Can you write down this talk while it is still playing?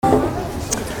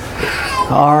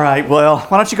All right, well,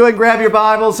 why don't you go ahead and grab your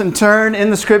Bibles and turn in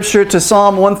the Scripture to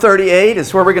Psalm 138.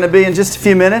 It's where we're going to be in just a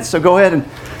few minutes. So go ahead and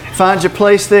find your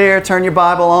place there, turn your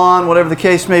Bible on, whatever the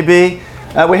case may be.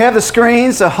 We have the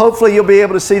screen, so hopefully you'll be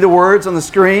able to see the words on the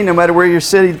screen no matter where you're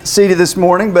seated this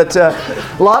morning. But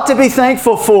a lot to be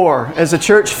thankful for as a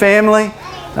church family.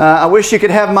 I wish you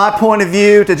could have my point of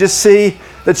view to just see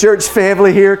the church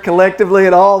family here collectively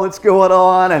and all that's going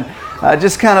on, and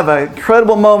just kind of an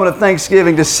incredible moment of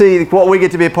Thanksgiving to see what we get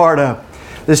to be a part of,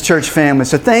 this church family.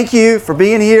 So thank you for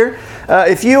being here.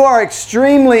 If you are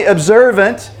extremely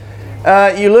observant,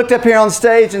 you looked up here on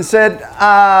stage and said,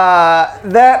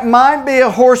 that might be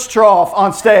a horse trough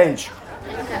on stage.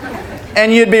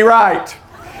 And you'd be right.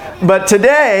 But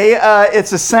today,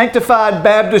 it's a sanctified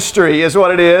baptistry is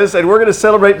what it is. And we're going to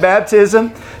celebrate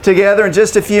baptism together in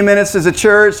just a few minutes as a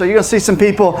church. So you're going to see some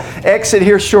people exit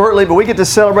here shortly. But we get to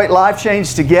celebrate life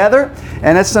change together.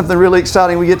 And that's something really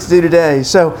exciting we get to do today.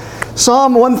 So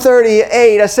Psalm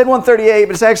 138. I said 138,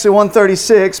 but it's actually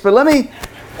 136. But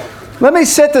let me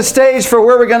set the stage for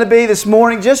where we're going to be this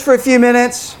morning just for a few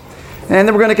minutes. And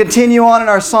then we're going to continue on in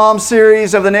our Psalm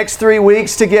series over the next 3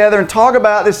 weeks together and talk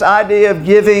about this idea of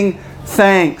giving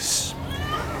thanks.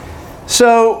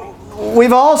 So,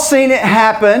 we've all seen it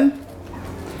happen.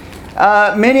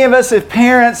 Many of us as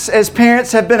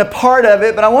parents have been a part of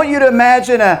it, but I want you to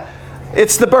imagine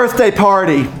it's the birthday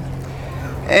party.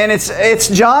 And it's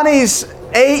Johnny's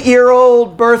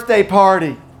 8-year-old birthday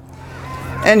party.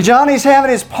 And Johnny's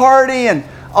having his party, and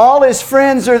all his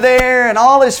friends are there, and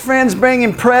all his friends bring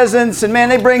him presents, and man,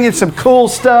 they bring him some cool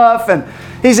stuff, and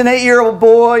he's an 8-year-old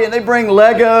boy, and they bring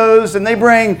Legos, and they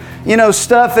bring,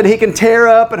 stuff that he can tear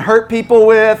up and hurt people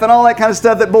with, and all that kind of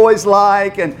stuff that boys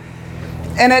like. And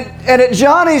at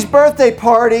Johnny's birthday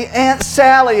party, Aunt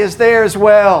Sally is there as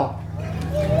well.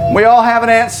 We all have an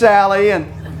Aunt Sally, and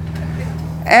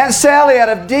Aunt Sally, out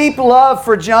of deep love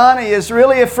for Johnny, is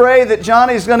really afraid that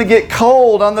Johnny's going to get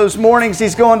cold on those mornings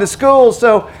he's going to school.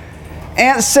 So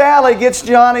Aunt Sally gets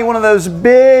Johnny one of those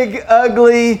big,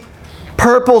 ugly,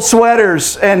 purple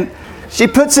sweaters. And she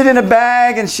puts it in a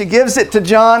bag and she gives it to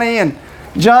Johnny. And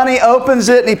Johnny opens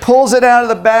it and he pulls it out of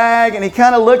the bag and he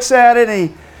kind of looks at it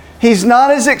and he's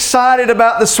not as excited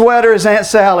about the sweater as Aunt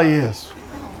Sally is.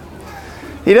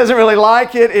 He doesn't really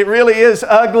like it. It really is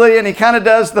ugly, and he kind of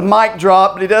does the mic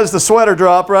drop, but he does the sweater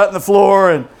drop right on the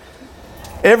floor. And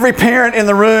every parent in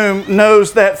the room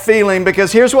knows that feeling,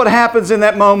 because here's what happens in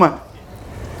that moment.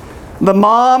 The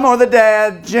mom or the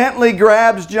dad gently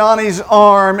grabs Johnny's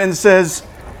arm and says,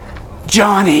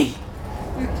 "Johnny,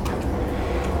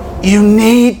 you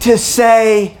need to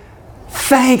say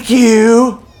thank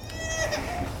you,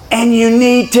 and you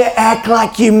need to act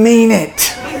like you mean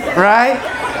it."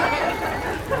 Right?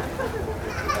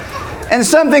 And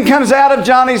something comes out of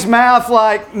Johnny's mouth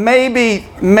like, maybe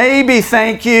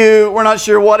thank you. We're not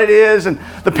sure what it is. And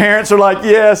the parents are like,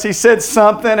 yes, he said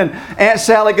something. And Aunt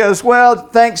Sally goes, well,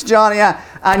 thanks, Johnny.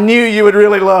 I knew you would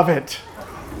really love it.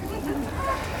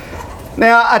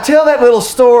 Now, I tell that little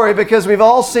story because we've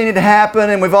all seen it happen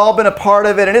and we've all been a part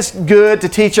of it. And it's good to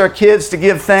teach our kids to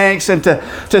give thanks and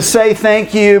to say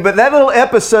thank you. But that little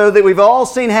episode that we've all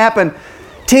seen happen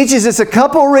teaches us a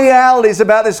couple realities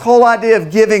about this whole idea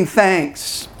of giving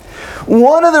thanks.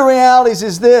 One of the realities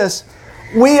is this: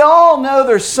 we all know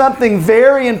there's something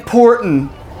very important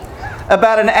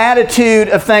about an attitude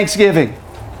of thanksgiving.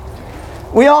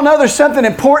 We all know there's something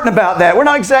important about that. We're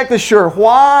not exactly sure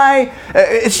why.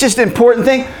 It's just an important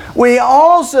thing. We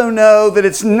also know that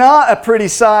it's not a pretty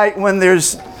sight when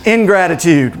there's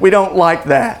ingratitude. We don't like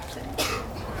that.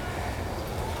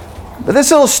 But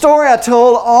this little story I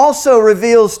told also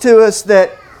reveals to us that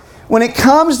when it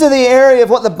comes to the area of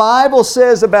what the Bible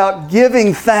says about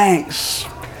giving thanks,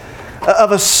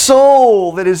 of a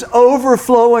soul that is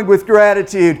overflowing with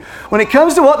gratitude, when it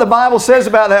comes to what the Bible says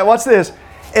about that, what's this?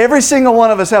 Every single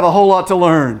one of us have a whole lot to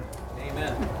learn.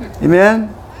 Amen.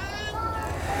 Amen?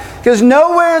 Because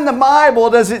nowhere in the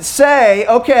Bible does it say,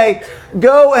 okay,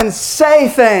 go and say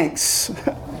thanks.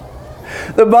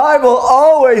 The Bible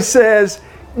always says,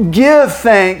 give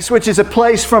thanks, which is a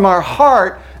place from our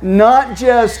heart, not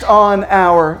just on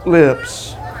our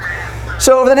lips.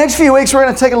 So over the next few weeks, we're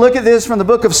going to take a look at this from the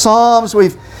book of Psalms.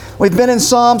 We've been in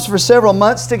Psalms for several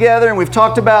months together, and we've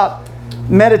talked about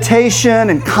meditation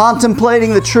and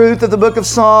contemplating the truth of the book of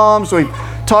Psalms. We've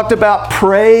talked about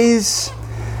praise,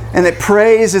 and that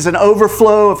praise is an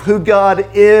overflow of who God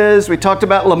is. We talked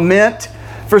about lament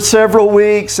for several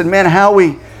weeks, and how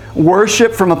we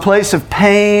worship from a place of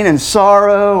pain and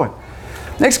sorrow.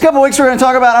 Next couple of weeks we're going to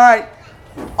talk about,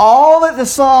 all that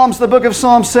the book of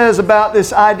Psalms says about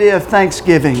this idea of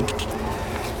thanksgiving.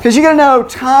 Because you got to know,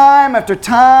 time after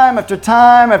time after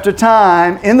time after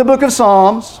time in the book of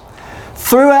Psalms,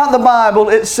 throughout the Bible,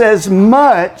 it says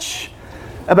much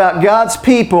about God's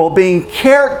people being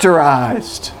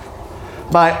characterized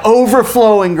by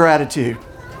overflowing gratitude.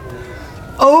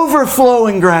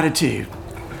 Overflowing gratitude.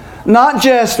 Not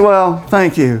just, well,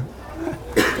 thank you,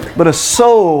 but a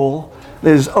soul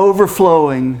that is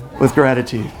overflowing with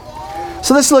gratitude.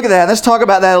 So let's look at that. Let's talk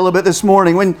about that a little bit this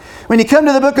morning. When you come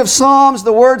to the book of Psalms,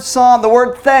 the word psalm, the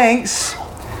word thanks,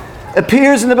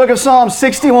 appears in the book of Psalms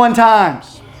 61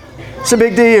 times. It's a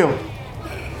big deal.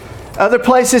 Other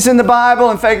places in the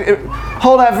Bible, in fact,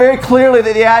 hold out very clearly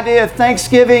that the idea of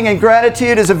thanksgiving and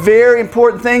gratitude is a very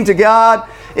important thing to God.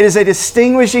 It is a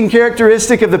distinguishing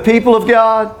characteristic of the people of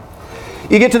God.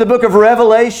 You get to the book of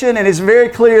Revelation, and it's very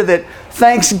clear that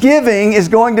thanksgiving is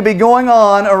going to be going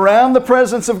on around the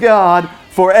presence of God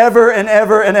forever and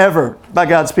ever and ever by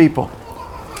God's people.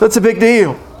 That's a big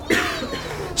deal.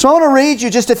 So I want to read you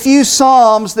just a few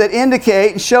Psalms that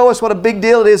indicate and show us what a big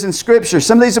deal it is in Scripture.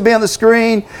 Some of these will be on the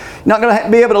screen. You're not going to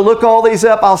be able to look all these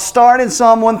up. I'll start in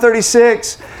Psalm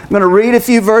 136. I'm going to read a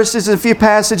few verses and a few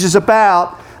passages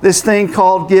about this thing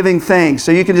called giving thanks.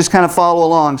 So you can just kind of follow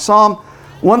along. Psalm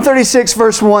 136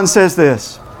 verse 1 says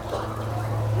this.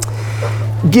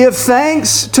 Give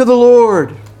thanks to the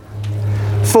Lord,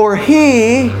 for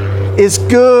He is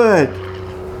good.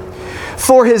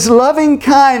 For His loving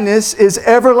kindness is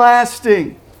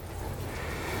everlasting.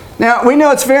 Now, we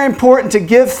know it's very important to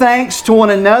give thanks to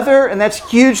one another, and that's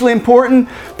hugely important.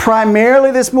 Primarily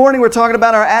this morning, we're talking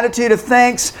about our attitude of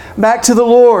thanks back to the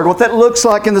Lord, what that looks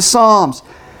like in the Psalms.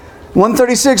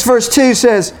 136 verse 2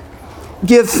 says,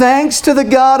 Give thanks to the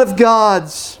God of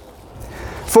gods,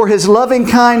 for His loving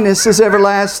kindness is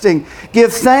everlasting.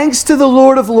 Give thanks to the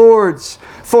Lord of lords,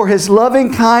 for His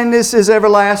loving kindness is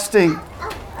everlasting.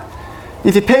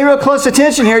 If you pay real close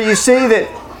attention here, you see that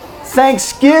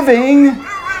thanksgiving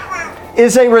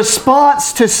is a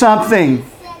response to something.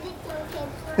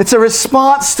 It's a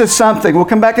response to something. We'll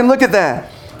come back and look at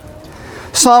that.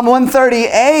 Psalm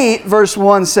 138 verse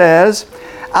 1 says,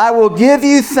 I will give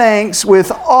you thanks with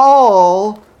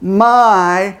all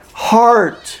my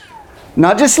heart.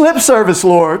 Not just lip service,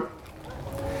 Lord.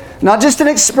 Not just an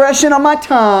expression on my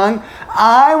tongue.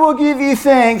 I will give you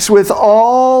thanks with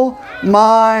all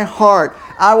my heart.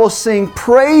 I will sing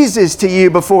praises to you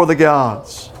before the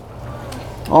gods.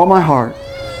 All my heart.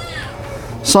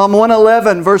 Psalm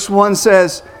 111 verse 1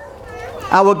 says,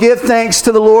 I will give thanks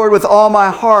to the Lord with all my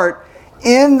heart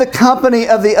in the company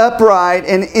of the upright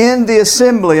and in the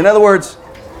assembly. In other words,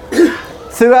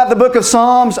 throughout the book of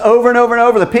Psalms, over and over and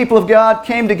over, the people of God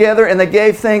came together and they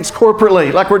gave thanks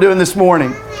corporately, like we're doing this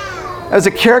morning. As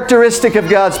a characteristic of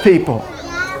God's people.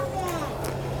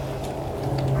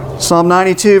 Psalm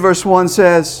 92 verse 1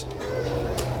 says,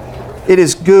 It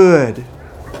is good.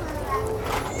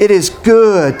 It is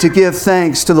good to give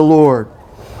thanks to the Lord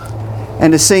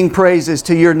and to sing praises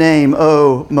to your name,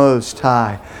 O Most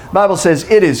High. The Bible says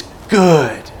it is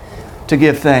good to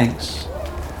give thanks.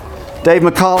 Dave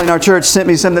McCauley in our church sent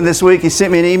me something this week. He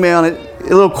sent me an email and a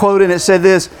little quote in it said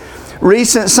this.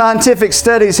 Recent scientific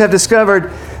studies have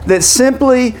discovered that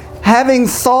simply having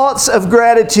thoughts of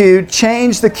gratitude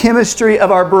change the chemistry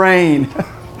of our brain.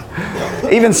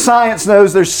 Even science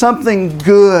knows there's something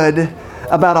good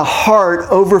about a heart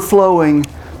overflowing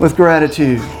with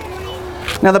gratitude.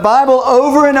 Now the Bible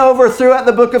over and over throughout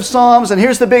the book of Psalms, and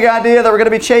here's the big idea that we're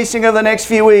going to be chasing over the next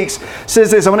few weeks,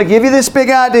 says this. I'm going to give you this big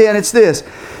idea, and it's this.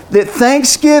 That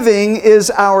thanksgiving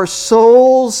is our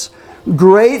soul's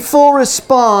grateful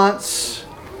response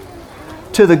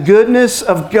to the goodness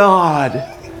of God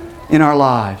in our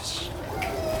lives.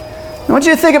 I want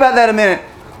you to think about that a minute.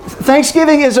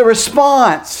 Thanksgiving is a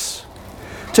response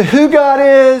to who God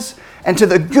is and to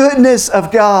the goodness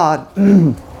of God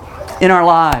in our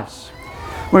lives.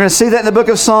 We're going to see that in the book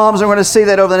of Psalms, and we're going to see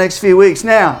that over the next few weeks.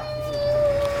 Now,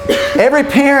 every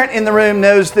parent in the room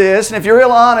knows this, and if you're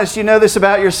real honest, you know this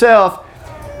about yourself.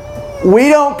 We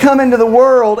don't come into the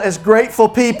world as grateful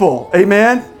people.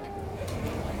 Amen?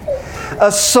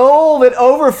 A soul that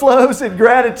overflows in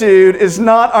gratitude is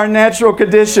not our natural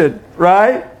condition,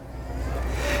 right?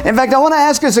 In fact, I want to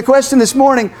ask us a question this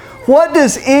morning. What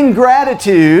does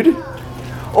ingratitude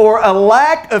or a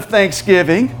lack of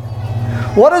thanksgiving,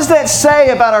 what does that say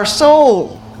about our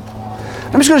soul?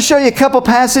 I'm just going to show you a couple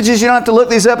passages. You don't have to look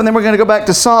these up, and then we're going to go back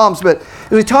to Psalms. But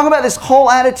as we talk about this whole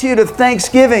attitude of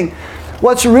thanksgiving,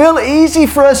 what's real easy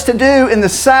for us to do in the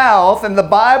South, in the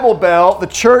Bible Belt, the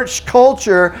church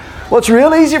culture, what's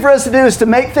real easy for us to do is to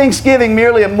make Thanksgiving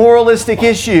merely a moralistic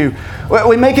issue.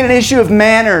 We make it an issue of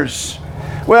manners.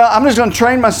 Well, I'm just going to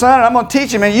train my son and I'm going to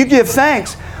teach him, and you give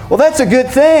thanks. Well, that's a good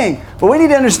thing. But we need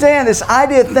to understand this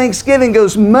idea of thanksgiving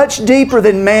goes much deeper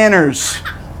than manners.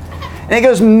 And it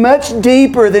goes much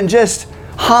deeper than just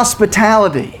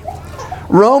hospitality.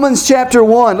 Romans chapter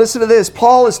 1, listen to this.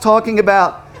 Paul is talking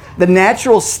about the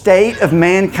natural state of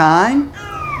mankind,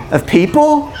 of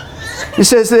people. He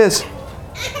says this: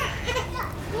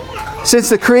 since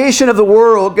the creation of the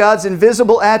world, God's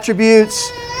invisible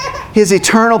attributes, His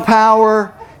eternal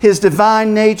power, His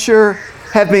divine nature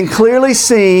have been clearly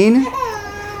seen,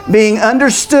 being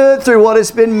understood through what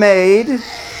has been made,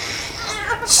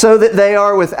 so that they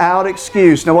are without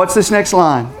excuse. Now what's this next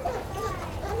line?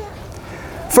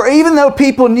 For even though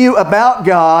people knew about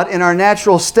God in our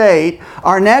natural state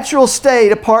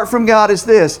apart from God is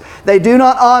this: they do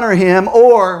not honor Him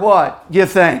or what?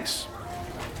 Give thanks.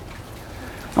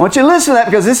 I want you to listen to that,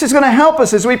 because this is going to help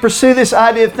us as we pursue this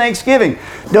idea of thanksgiving.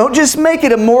 Don't just make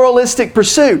it a moralistic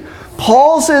pursuit.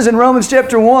 Paul says in Romans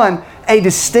chapter 1, a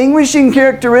distinguishing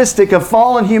characteristic of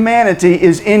fallen humanity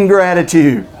is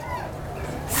ingratitude,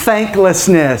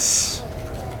 thanklessness.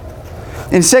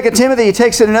 In 2 Timothy, he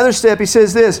takes it another step. He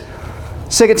says this,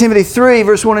 2 Timothy 3,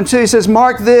 verse 1 and 2, he says,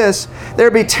 mark this, there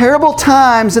will be terrible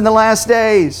times in the last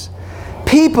days.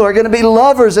 People are going to be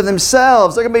lovers of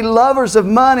themselves. They're going to be lovers of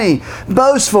money,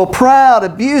 boastful, proud,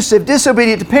 abusive,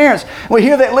 disobedient to parents. We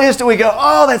hear that list and we go,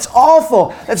 oh, that's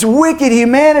awful. That's wicked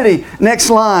humanity. Next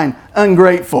line,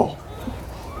 ungrateful.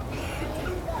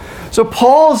 So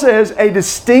Paul says a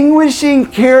distinguishing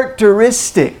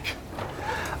characteristic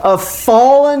of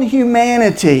fallen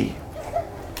humanity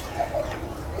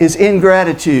is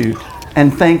ingratitude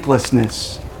and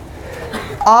thanklessness.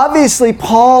 Obviously,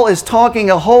 Paul is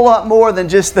talking a whole lot more than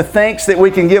just the thanks that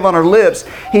we can give on our lips.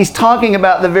 He's talking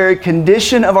about the very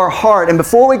condition of our heart. And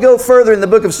before we go further in the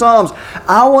book of Psalms,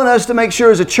 I want us to make sure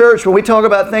as a church, when we talk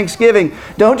about Thanksgiving,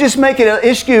 don't just make it an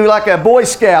issue like a Boy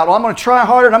Scout. Well, I'm going to try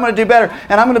harder and I'm going to do better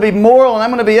and I'm going to be moral and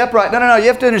I'm going to be upright. No. You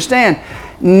have to understand,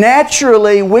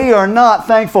 naturally, we are not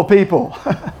thankful people.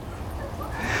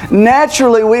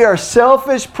 Naturally, we are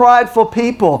selfish, prideful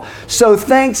people. So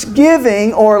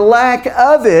thanksgiving, or lack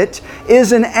of it,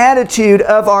 is an attitude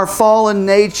of our fallen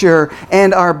nature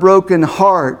and our broken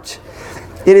heart.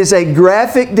 It is a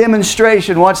graphic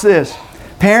demonstration. Watch this.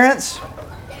 Parents,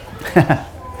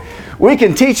 we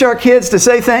can teach our kids to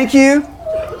say thank you,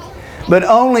 but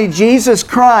only Jesus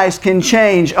Christ can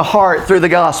change a heart through the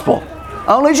gospel.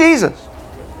 Only Jesus.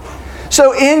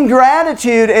 So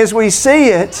ingratitude, as we see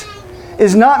it,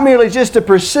 is not merely just a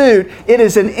pursuit, it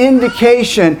is an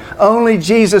indication only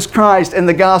Jesus Christ and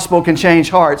the gospel can change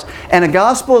hearts. And a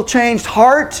gospel-changed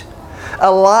heart,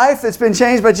 a life that's been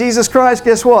changed by Jesus Christ,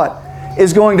 guess what?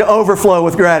 Is going to overflow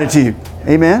with gratitude.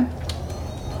 Amen?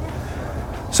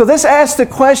 So this asks the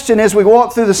question as we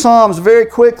walk through the Psalms very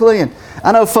quickly, and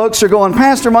I know folks are going,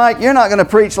 Pastor Mike, you're not going to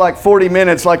preach like 40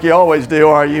 minutes like you always do,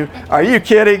 are you? Are you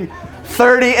kidding?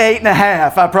 38 and a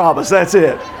half, I promise. That's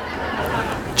it.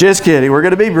 Just kidding. We're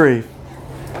going to be brief.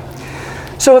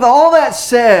 So with all that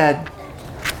said,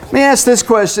 let me ask this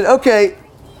question. Okay,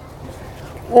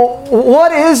 well,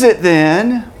 what is it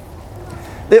then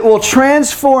that will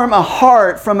transform a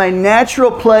heart from a natural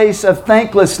place of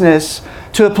thanklessness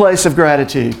to a place of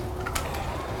gratitude?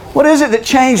 What is it that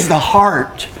changed the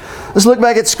heart? Let's look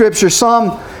back at Scripture. I'm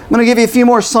going to give you a few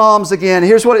more Psalms again.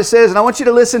 Here's what it says, and I want you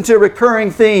to listen to a recurring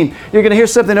theme. You're going to hear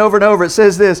something over and over. It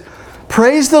says this: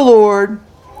 praise the Lord.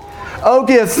 Oh,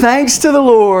 give thanks to the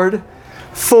Lord,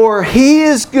 for He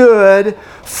is good,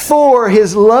 for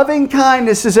His loving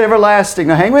kindness is everlasting.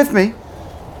 Now hang with me.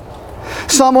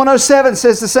 Psalm 107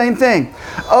 says the same thing.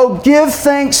 Oh, give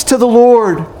thanks to the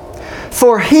Lord,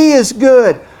 for He is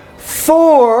good,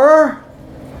 for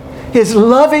His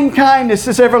loving kindness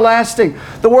is everlasting.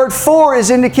 The word for is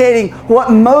indicating what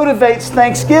motivates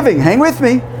thanksgiving. Hang with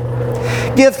me.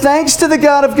 Give thanks to the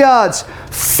God of gods,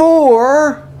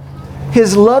 for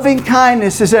His loving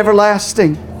kindness is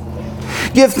everlasting.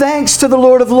 Give thanks to the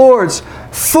Lord of lords,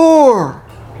 for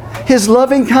His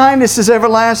loving kindness is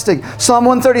everlasting. Psalm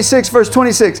 136, verse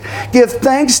 26. Give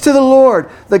thanks to the Lord,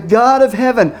 the God of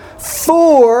heaven,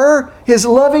 for His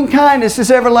loving kindness is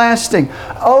everlasting.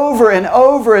 Over and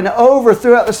over and over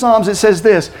throughout the Psalms it says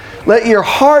this: let your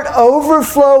heart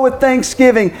overflow with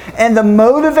thanksgiving, and the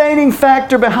motivating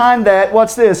factor behind that,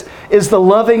 what's this, is the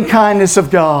loving kindness of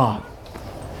God.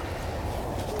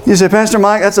 You say, Pastor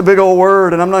Mike, that's a big old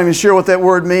word, and I'm not even sure what that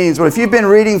word means. But if you've been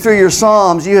reading through your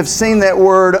Psalms, you have seen that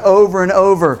word over and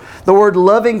over. The word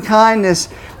loving kindness,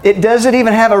 it doesn't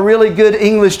even have a really good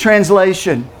English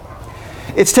translation.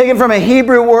 It's taken from a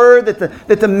Hebrew word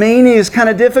that the meaning is kind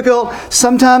of difficult.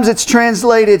 Sometimes it's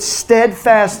translated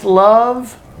steadfast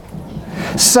love.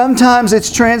 Sometimes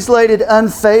it's translated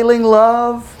unfailing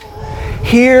love.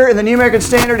 Here in the New American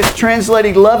Standard, it's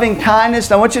translated loving kindness.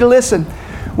 Now I want you to listen.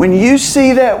 When you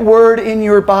see that word in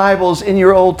your Bibles, in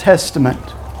your Old Testament,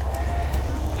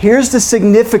 here's the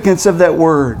significance of that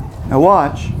word. Now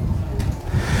watch.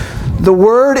 The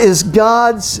word is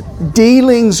God's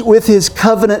dealings with His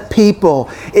covenant people.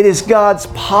 It is God's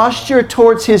posture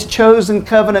towards His chosen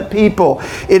covenant people.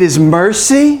 It is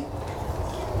mercy.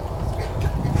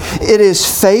 It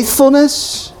is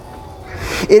faithfulness.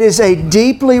 It is a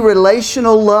deeply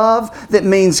relational love that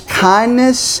means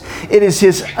kindness. It is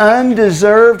His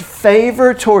undeserved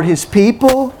favor toward His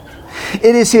people.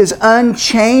 It is His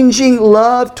unchanging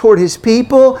love toward His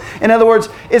people. In other words,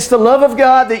 it's the love of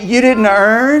God that you didn't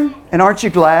earn. And aren't you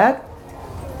glad?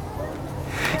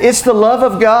 It's the love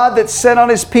of God that's set on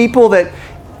His people that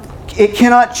it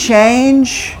cannot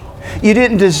change. You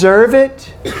didn't deserve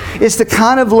it. It's the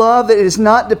kind of love that is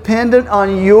not dependent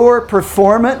on your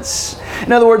performance.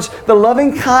 In other words, the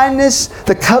loving kindness,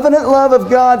 the covenant love of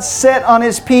God set on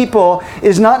His people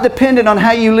is not dependent on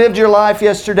how you lived your life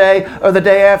yesterday or the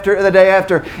day after or the day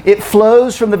after. It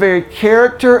flows from the very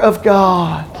character of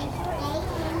God.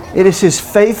 It is His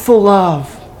faithful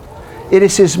love. It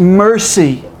is His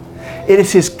mercy. It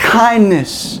is His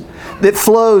kindness that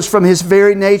flows from His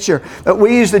very nature. But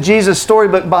we use the Jesus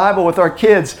Storybook Bible with our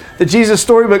kids. The Jesus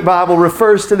Storybook Bible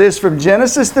refers to this from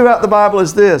Genesis throughout the Bible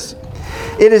as this.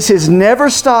 It is His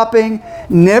never stopping,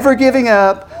 never giving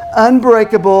up,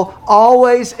 unbreakable,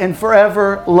 always and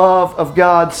forever love of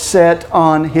God set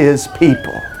on His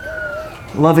people.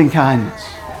 Loving kindness.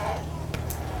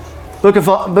 Book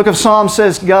of Psalms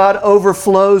says God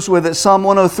overflows with it. Psalm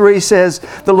 103 says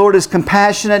the Lord is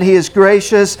compassionate, He is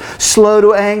gracious, slow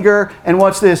to anger, and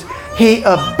what's this? He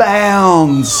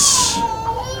abounds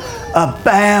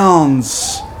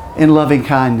in loving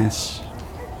kindness.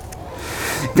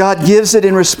 God gives it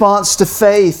in response to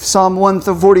faith. Psalm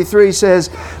 143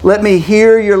 says, let me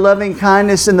hear your loving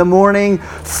kindness in the morning,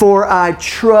 for I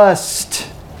trust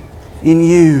in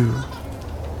you.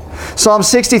 Psalm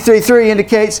 63:3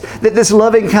 indicates that this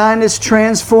loving kindness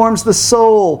transforms the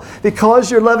soul. Because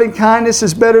your loving kindness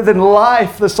is better than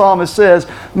life, the psalmist says,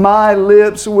 my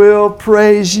lips will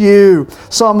praise you.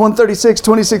 Psalm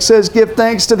 136:26 says, give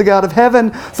thanks to the God of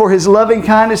heaven, for His loving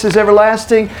kindness is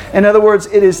everlasting. In other words,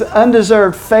 it is the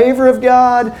undeserved favor of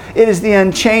God. It is the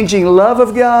unchanging love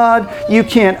of God. You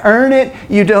can't earn it.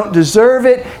 You don't deserve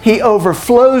it. He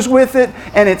overflows with it,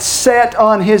 and it's set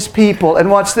on His people. And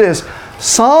watch this.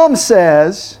 Psalm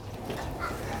says,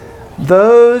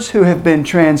 those who have been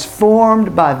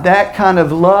transformed by that kind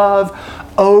of love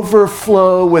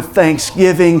overflow with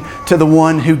thanksgiving to the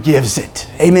one who gives it.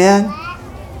 Amen?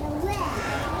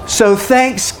 So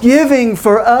thanksgiving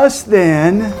for us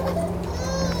then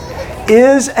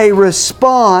is a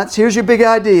response. Here's your big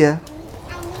idea.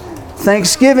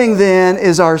 Thanksgiving then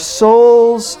is our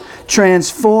souls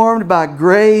transformed by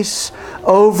grace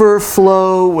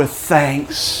overflow with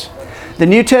thanks. The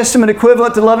New Testament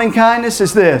equivalent to loving kindness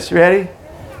is this. You ready?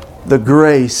 The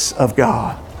grace of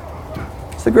God.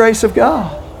 It's the grace of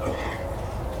God.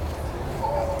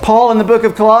 Paul in the book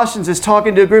of Colossians is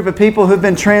talking to a group of people who have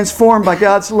been transformed by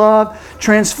God's love,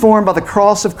 transformed by the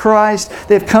cross of Christ.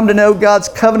 They've come to know God's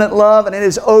covenant love, and it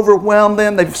has overwhelmed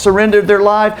them. They've surrendered their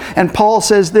life. And Paul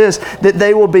says this, that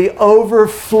they will be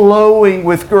overflowing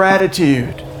with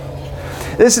gratitude.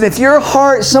 Listen, if your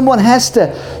heart, someone has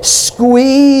to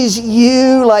squeeze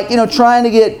you, like, trying to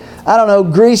get,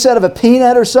 grease out of a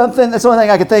peanut or something. That's the only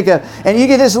thing I could think of. And you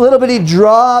get this little bitty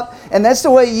drop, and that's the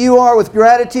way you are with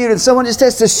gratitude, and someone just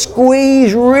has to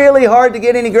squeeze really hard to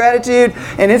get any gratitude,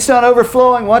 and it's not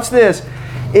overflowing. Watch this.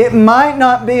 It might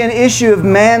not be an issue of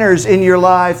manners in your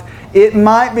life. It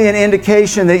might be an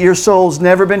indication that your soul's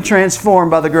never been transformed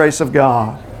by the grace of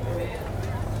God.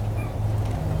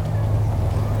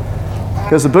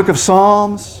 Because the book of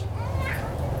Psalms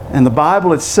and the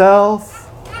Bible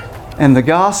itself and the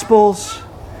Gospels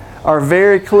are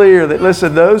very clear that,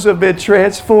 listen, those who have been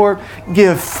transformed,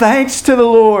 give thanks to the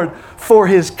Lord for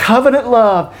His covenant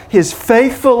love, His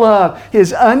faithful love,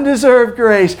 His undeserved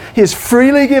grace, His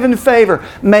freely given favor,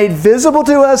 made visible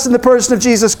to us in the person of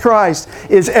Jesus Christ,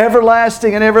 is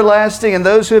everlasting and everlasting, and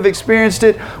those who have experienced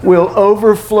it will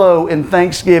overflow in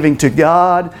thanksgiving to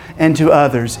God and to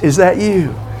others. Is that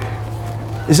you?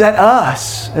 Is that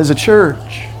us as a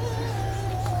church?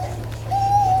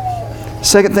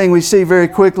 Second thing we see very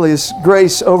quickly is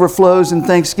grace overflows in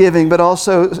thanksgiving, but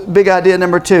also big idea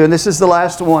number 2, and this is the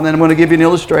last one, and I'm going to give you an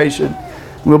illustration.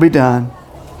 We'll be done.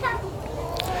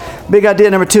 Big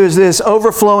idea number 2 is this: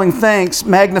 overflowing thanks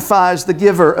magnifies the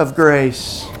giver of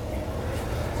grace.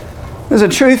 There's a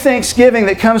true thanksgiving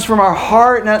that comes from our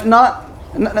heart, not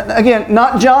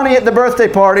Johnny at the birthday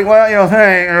party. Well,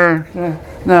 hey,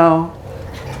 no.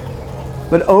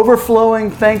 But overflowing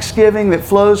thanksgiving that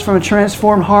flows from a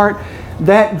transformed heart,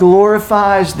 that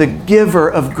glorifies the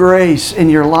giver of grace in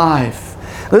your life.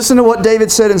 Listen to what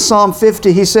David said in Psalm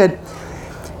 50. He said,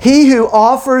 "He who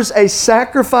offers a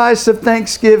sacrifice of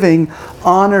thanksgiving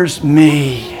honors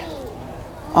me."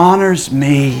 Honors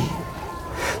me.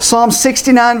 Psalm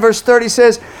 69 verse 30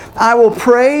 says, "I will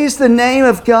praise the name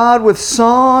of God with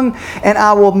song, and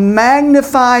I will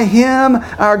magnify Him,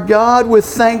 our God, with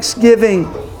thanksgiving."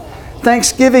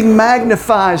 Thanksgiving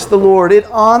magnifies the Lord. It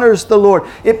honors the Lord.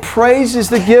 It praises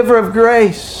the giver of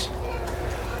grace.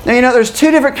 Now, there's two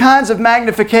different kinds of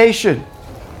magnification.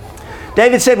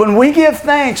 David said, when we give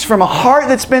thanks from a heart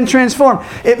that's been transformed,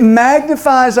 it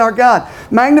magnifies our God.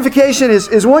 Magnification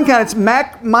is one kind. It's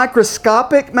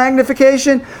microscopic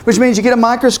magnification, which means you get a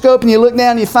microscope and you look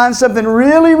down and you find something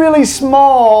really, really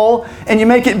small and you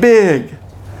make it big.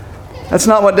 That's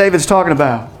not what David's talking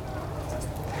about.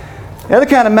 The other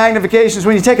kind of magnification is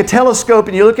when you take a telescope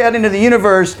and you look out into the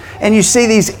universe and you see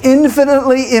these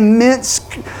infinitely immense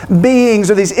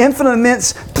beings or these infinitely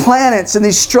immense planets and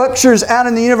these structures out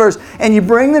in the universe, and you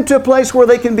bring them to a place where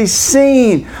they can be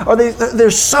seen, or they're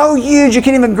so huge you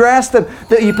can't even grasp them,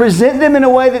 that you present them in a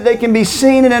way that they can be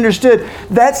seen and understood.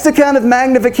 That's the kind of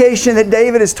magnification that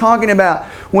David is talking about.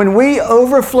 When we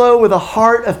overflow with a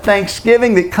heart of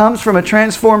thanksgiving that comes from a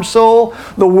transformed soul,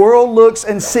 the world looks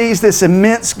and sees this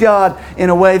immense God in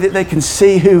a way that they can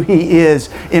see who He is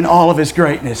in all of His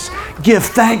greatness. Give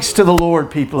thanks to the Lord,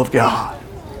 people of God,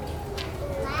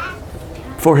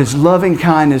 for His loving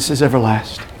kindness is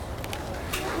everlasting.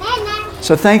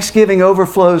 So thanksgiving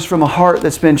overflows from a heart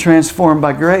that's been transformed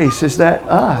by grace. Is that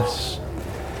us?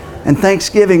 And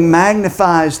thanksgiving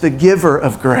magnifies the giver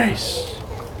of grace.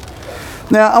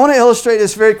 Now, I want to illustrate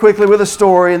this very quickly with a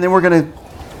story, and then we're going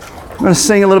to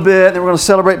sing a little bit, then we're going to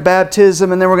celebrate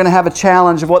baptism, and then we're going to have a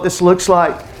challenge of what this looks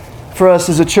like for us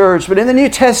as a church. But in the New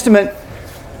Testament,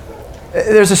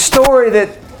 there's a story that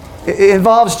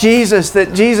involves Jesus,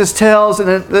 that Jesus tells, and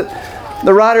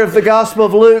the writer of the Gospel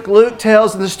of Luke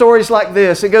tells, and the story's like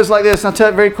this. It goes like this, and I'll tell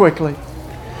it very quickly.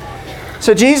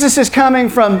 So Jesus is coming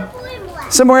from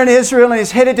somewhere in Israel, and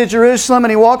He's headed to Jerusalem,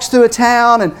 and He walks through a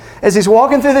town, and as He's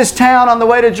walking through this town on the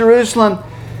way to Jerusalem,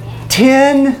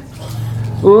 10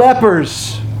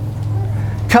 lepers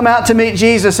come out to meet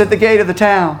Jesus at the gate of the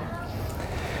town.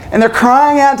 And they're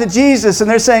crying out to Jesus and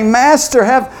they're saying, "Master,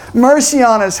 have mercy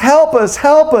on us. Help us,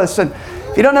 help us." And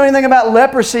if you don't know anything about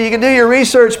leprosy, you can do your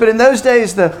research, but in those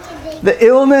days the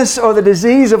illness or the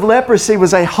disease of leprosy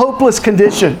was a hopeless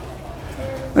condition.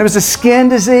 It was a skin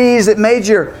disease that made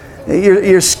your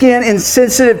skin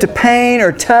insensitive to pain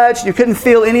or touch. You couldn't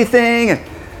feel anything. And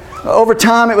over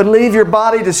time it would leave your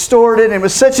body distorted. And it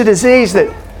was such a disease that,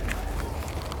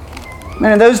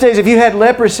 man, in those days, if you had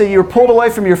leprosy, you were pulled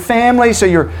away from your family, so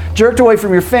you're jerked away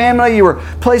from your family. You were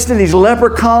placed in these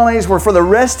leper colonies where for the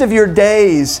rest of your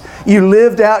days, you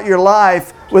lived out your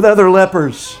life with other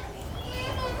lepers.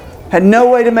 Had no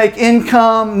way to make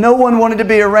income. No one wanted to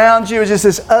be around you. It was just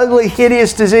this ugly,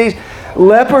 hideous disease.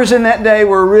 Lepers in that day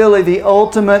were really the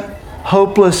ultimate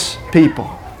hopeless people.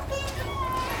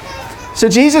 So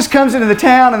Jesus comes into the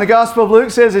town, and the Gospel of Luke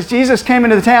says as Jesus came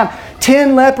into the town,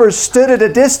 10 lepers stood at a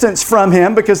distance from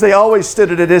Him, because they always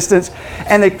stood at a distance,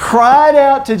 and they cried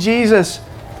out to Jesus,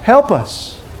 "Help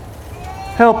us.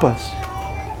 Help us."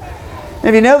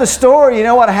 If you know the story, you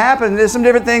know what happened. There's some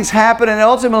different things happen, and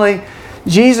ultimately,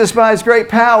 Jesus, by His great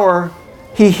power,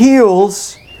 He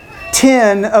heals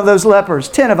 10 of those lepers,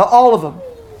 10 of them, all of them.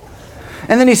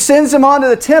 And then He sends them on to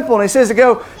the temple, and He says to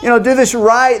go, do this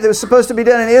rite that was supposed to be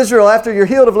done in Israel after you're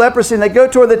healed of leprosy. And they go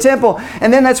toward the temple,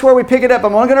 and then that's where we pick it up.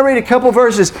 I'm only going to read a couple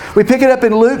verses. We pick it up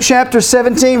in Luke chapter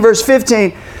 17, verse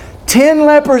 15. 10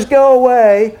 lepers go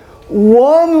away.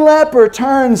 1 leper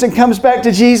turns and comes back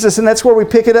to Jesus, and that's where we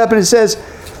pick it up. And it says,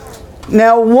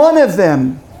 "Now one of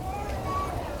them,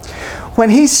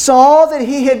 when he saw that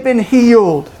he had been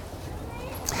healed,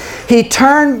 he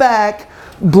turned back,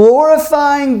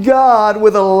 glorifying God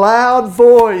with a loud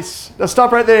voice." Now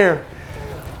stop right there.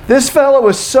 This fellow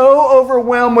was so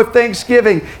overwhelmed with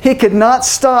thanksgiving, he could not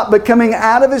stop but coming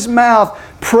out of his mouth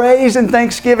praise and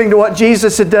thanksgiving to what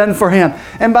Jesus had done for him.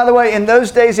 And by the way, in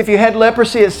those days, if you had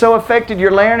leprosy, it so affected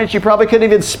your larynx, you probably couldn't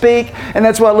even speak. And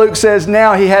that's why Luke says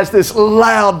now he has this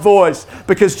loud voice,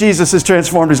 because Jesus has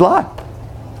transformed his life.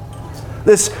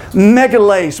 This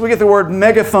megalace, we get the word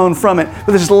megaphone from it.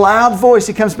 With this loud voice,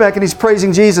 he comes back and he's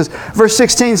praising Jesus. Verse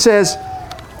 16 says,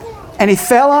 "And he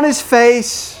fell on his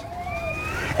face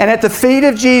And at the feet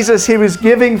of Jesus, he was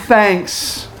giving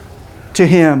thanks to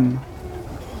him.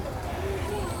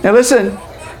 Now listen,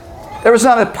 there was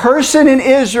not a person in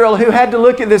Israel who had to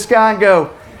look at this guy and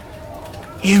go,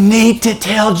 "You need to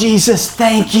tell Jesus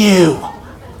thank you.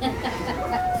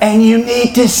 And you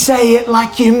need to say it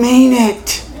like you mean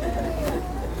it."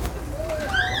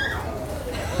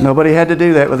 Nobody had to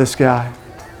do that with this guy.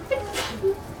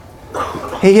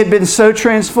 He had been so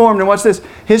transformed. And watch this.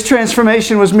 His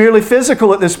transformation was merely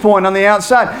physical at this point on the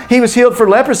outside. He was healed for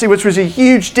leprosy, which was a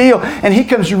huge deal. And he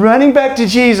comes running back to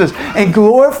Jesus and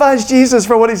glorifies Jesus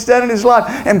for what he's done in his life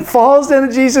and falls down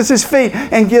at Jesus' feet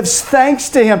and gives thanks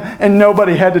to him. And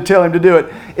nobody had to tell him to do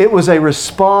it. It was a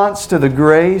response to the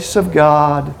grace of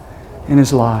God in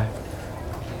his life.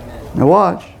 Now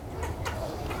watch.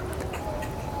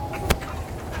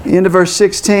 The end of verse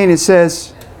 16, it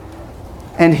says,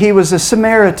 "And he was a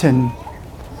Samaritan."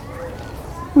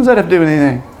 What does that have to do with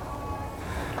anything?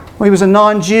 Well, he was a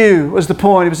non-Jew, was the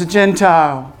point. He was a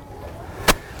Gentile.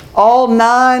 All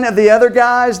 9 of the other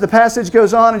guys, the passage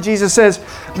goes on and Jesus says,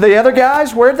 the other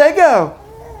guys, where'd they go?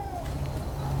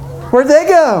 Where'd they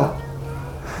go?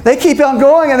 They keep on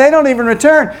going and they don't even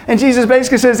return. And Jesus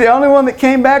basically says the only one that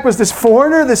came back was this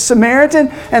foreigner, this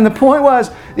Samaritan. And the point was,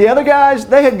 the other guys,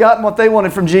 they had gotten what they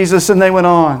wanted from Jesus and they went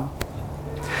on.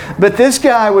 But this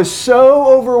guy was so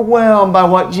overwhelmed by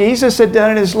what Jesus had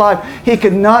done in his life, he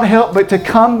could not help but to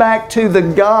come back to the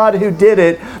God who did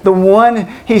it, the one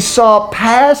he saw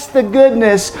past the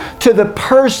goodness to the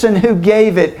person who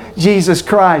gave it, Jesus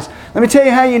Christ. Let me tell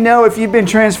you how you know if you've been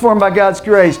transformed by God's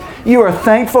grace. You are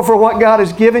thankful for what God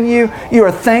has given you. You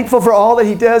are thankful for all that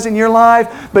He does in your life.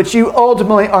 But you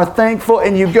ultimately are thankful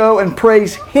and you go and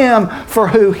praise Him for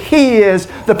who He is,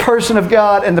 the person of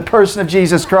God and the person of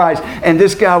Jesus Christ. And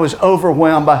this guy was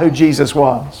overwhelmed by who Jesus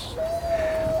was.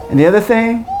 And the other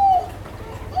thing,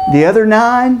 the other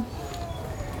 9,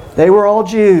 they were all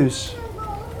Jews.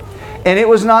 And it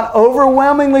was not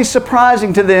overwhelmingly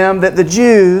surprising to them that the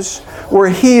Jews were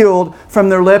healed from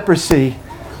their leprosy.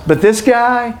 But this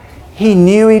guy, he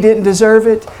knew he didn't deserve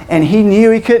it, and he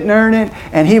knew he couldn't earn it,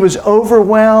 and he was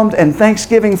overwhelmed, and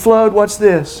thanksgiving flowed. What's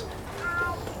this?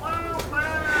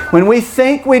 When we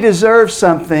think we deserve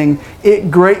something, it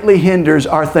greatly hinders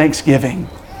our thanksgiving.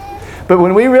 But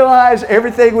when we realize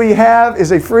everything we have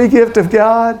is a free gift of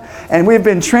God and we've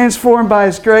been transformed by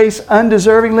His grace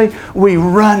undeservingly, we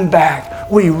run back.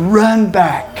 We run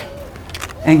back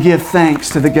and give thanks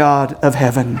to the God of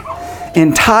heaven.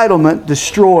 Entitlement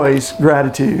destroys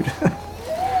gratitude.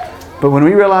 But when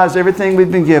we realize everything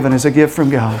we've been given is a gift from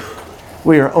God,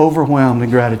 we are overwhelmed in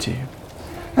gratitude.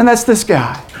 And that's this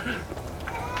guy.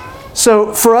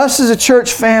 So for us as a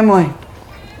church family,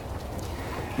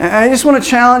 I just want to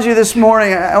challenge you this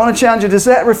morning. I want to challenge you, does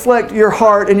that reflect your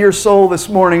heart and your soul this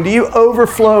morning? Do you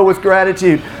overflow with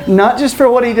gratitude? Not just for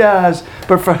what He does,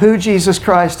 but for who Jesus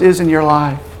Christ is in your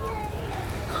life.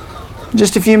 In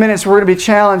just a few minutes, we're going to be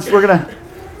challenged. We're going to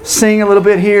sing a little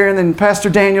bit here, and then Pastor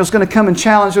Daniel's going to come and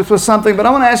challenge us with something. But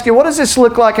I want to ask you, what does this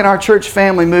look like in our church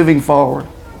family moving forward?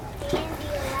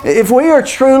 If we are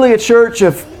truly a church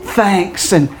of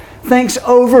thanks and thanks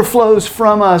overflows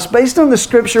from us, based on the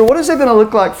Scripture, what is it going to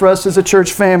look like for us as a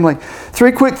church family?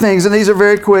 3 quick things, and these are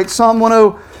very quick. Psalm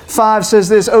 105 says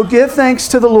this, "Oh, give thanks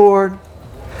to the Lord,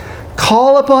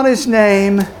 call upon His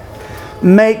name,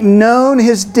 make known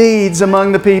His deeds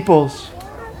among the peoples."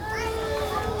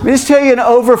 Let me just tell you an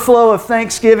overflow of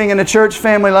thanksgiving in a church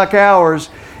family like ours.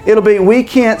 It'll be, we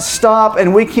can't stop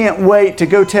and we can't wait to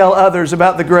go tell others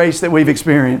about the grace that we've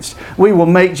experienced. We will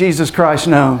make Jesus Christ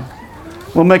known.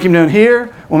 We'll make Him known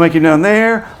here. We'll make Him known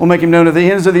there. We'll make Him known to the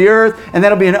ends of the earth. And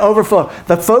that'll be an overflow.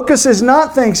 The focus is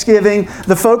not Thanksgiving.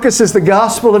 The focus is the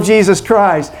gospel of Jesus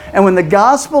Christ. And when the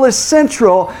gospel is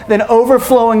central, then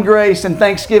overflowing grace and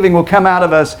thanksgiving will come out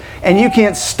of us. And you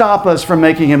can't stop us from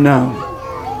making Him known.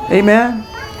 Amen?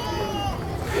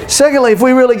 Secondly, if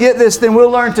we really get this, then we'll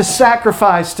learn to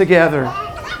sacrifice together.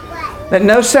 That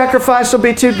no sacrifice will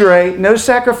be too great, no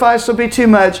sacrifice will be too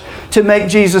much to make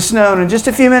Jesus known. In just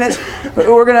a few minutes,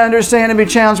 we're going to understand and be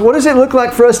challenged. What does it look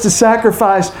like for us to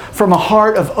sacrifice from a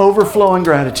heart of overflowing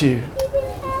gratitude?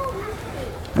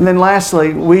 And then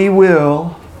lastly, we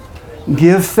will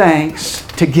give thanks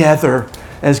together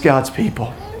as God's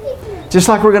people. Just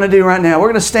like we're going to do right now. We're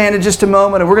going to stand in just a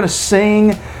moment and we're going to sing.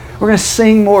 We're going to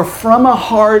sing more from a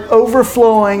heart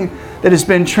overflowing that has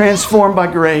been transformed by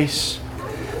grace.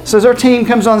 So as our team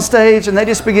comes on stage and they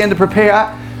just begin to prepare,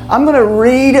 I'm going to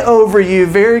read over you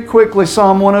very quickly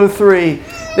Psalm 103.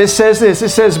 It says this. It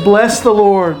says, "Bless the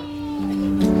Lord."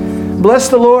 Bless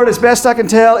the Lord, as best I can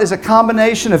tell, is a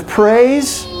combination of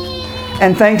praise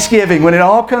and thanksgiving. When it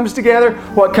all comes together,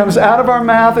 what comes out of our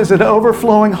mouth is an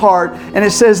overflowing heart. And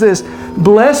it says this,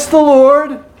 bless the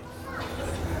Lord,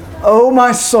 O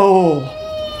my soul.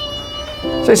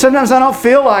 Say, sometimes I don't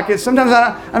feel like it. Sometimes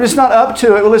I'm just not up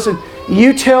to it. Well, listen,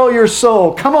 you tell your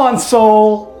soul, come on,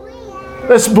 soul,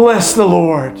 let's bless the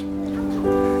Lord.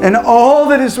 And all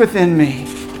that is within me,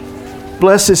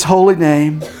 bless His holy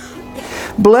name.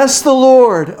 Bless the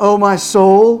Lord, O my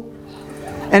soul,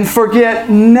 and forget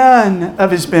none of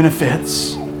His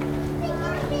benefits.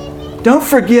 Don't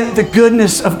forget the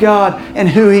goodness of God and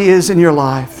who He is in your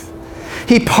life.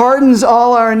 He pardons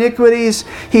all our iniquities.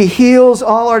 He heals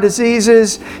all our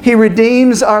diseases. He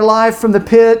redeems our life from the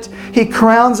pit. He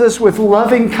crowns us with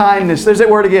loving kindness. There's that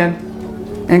word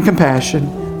again. And compassion.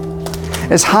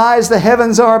 As high as the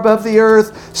heavens are above the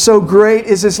earth, so great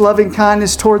is His loving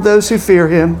kindness toward those who fear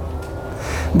Him.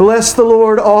 Bless the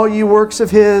Lord, all you works of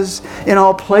His, in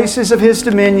all places of His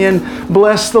dominion.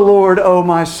 Bless the Lord, O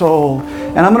my soul.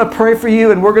 And I'm going to pray for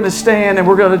you, and we're going to stand, and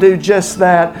we're going to do just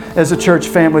that as a church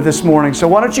family this morning. So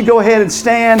why don't you go ahead and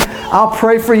stand. I'll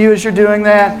pray for you as you're doing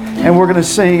that, and we're going to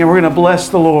sing, and we're going to bless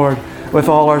the Lord with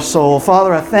all our soul.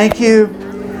 Father, I thank you.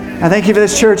 I thank you for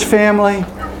this church family.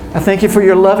 I thank you for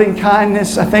your loving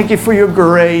kindness. I thank you for your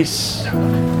grace.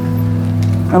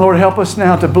 And Lord, help us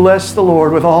now to bless the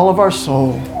Lord with all of our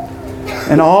soul.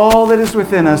 And all that is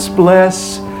within us,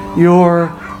 bless your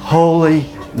holy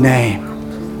name.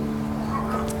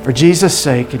 For Jesus'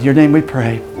 sake, in your name we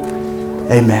pray.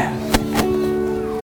 Amen.